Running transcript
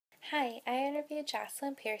Hi, I interviewed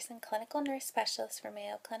Jocelyn Pearson, clinical nurse specialist for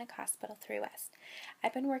Mayo Clinic Hospital 3 West.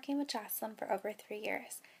 I've been working with Jocelyn for over 3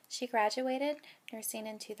 years. She graduated nursing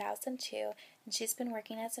in 2002, and she's been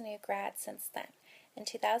working as a new grad since then. In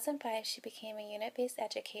 2005, she became a unit-based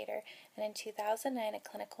educator, and in 2009, a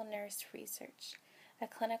clinical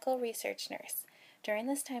research nurse. During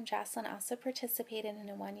this time, Jocelyn also participated in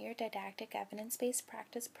a 1-year didactic evidence-based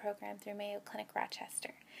practice program through Mayo Clinic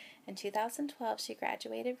Rochester. In 2012, she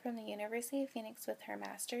graduated from the University of Phoenix with her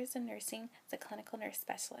master's in nursing as a clinical nurse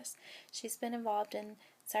specialist. She's been involved in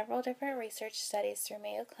several different research studies through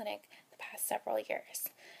Mayo Clinic the past several years.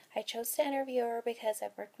 I chose to interview her because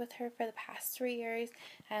I've worked with her for the past 3 years,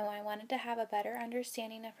 and I wanted to have a better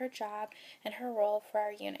understanding of her job and her role for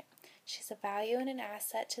our unit. She's a value and an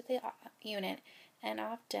asset to the unit, and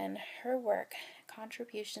often her work,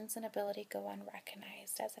 contributions, and ability go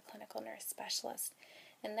unrecognized as a clinical nurse specialist.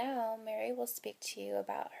 And now Mary will speak to you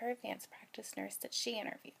about her advanced practice nurse that she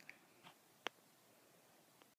interviewed.